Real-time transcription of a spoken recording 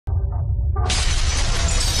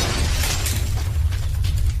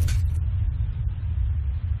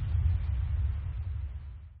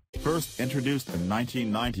First introduced in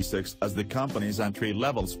 1996 as the company's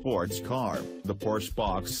entry-level sports car, the Porsche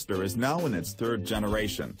Boxster is now in its third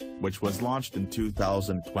generation, which was launched in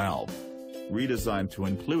 2012. Redesigned to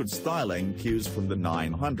include styling cues from the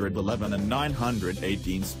 911 and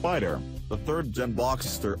 918 Spider, the third-gen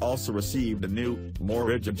Boxster also received a new, more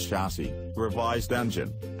rigid chassis, revised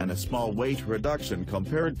engine, and a small weight reduction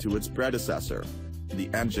compared to its predecessor. The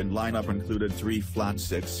engine lineup included 3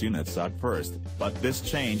 flat-6 units at first, but this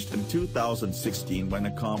changed in 2016 when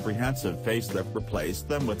a comprehensive facelift replaced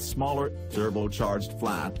them with smaller, turbocharged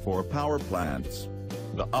flat-4 power plants.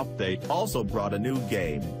 The update also brought a new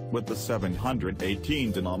game, with the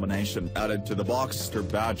 718 denomination added to the Boxster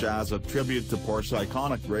badge as a tribute to Porsche's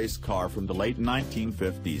iconic race car from the late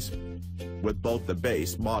 1950s. With both the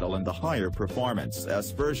base model and the higher performance S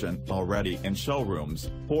version already in showrooms,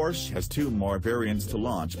 Porsche has 2 more variants to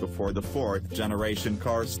launch before the 4th generation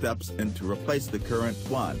car steps in to replace the current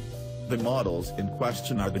one. The models in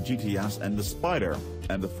question are the GTS and the Spider,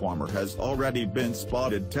 and the former has already been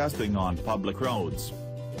spotted testing on public roads.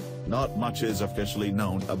 Not much is officially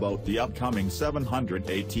known about the upcoming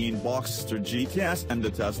 718 Boxster GTS, and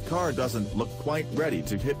the test car doesn't look quite ready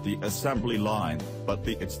to hit the assembly line, but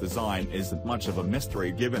its design isn't much of a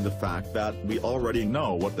mystery given the fact that we already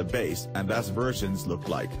know what the base and S versions look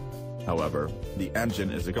like. However, the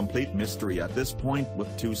engine is a complete mystery at this point,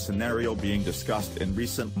 with 2 scenarios being discussed in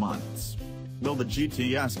recent months. Will the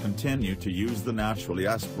GTS continue to use the naturally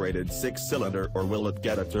aspirated 6-cylinder, or will it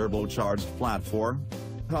get a turbocharged flat-4?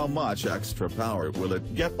 How much extra power will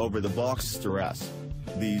it get over the Boxster S?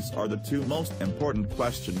 These are the 2 most important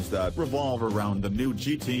questions that revolve around the new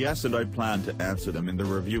GTS, and I plan to answer them in the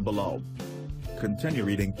review below. Continue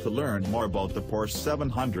reading to learn more about the Porsche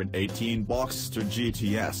 718 Boxster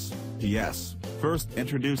GTS. PS. First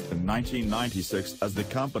introduced in 1996 as the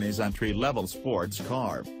company's entry-level sports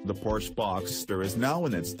car, the Porsche Boxster is now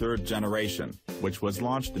in its third generation, which was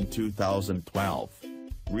launched in 2012.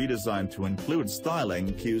 Redesigned to include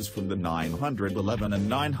styling cues from the 911 and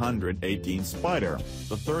 918 Spider,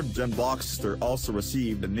 the third-gen Boxster also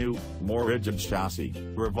received a new, more rigid chassis,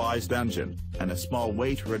 revised engine, and a small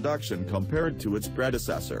weight reduction compared to its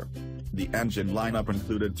predecessor. The engine lineup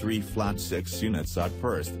included 3 flat-6 units at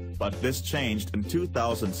first, but this changed in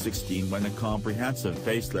 2016 when a comprehensive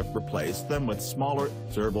facelift replaced them with smaller,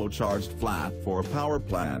 turbocharged flat-4 power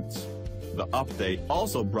plants. The update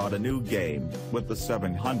also brought a new game, with the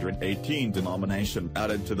 718 denomination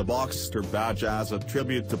added to the Boxster badge as a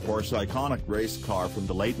tribute to Porsche's iconic race car from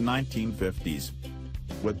the late 1950s.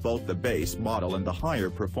 With both the base model and the higher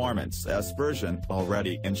performance S version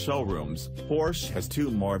already in showrooms, Porsche has 2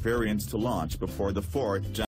 more variants to launch before the 4th generation.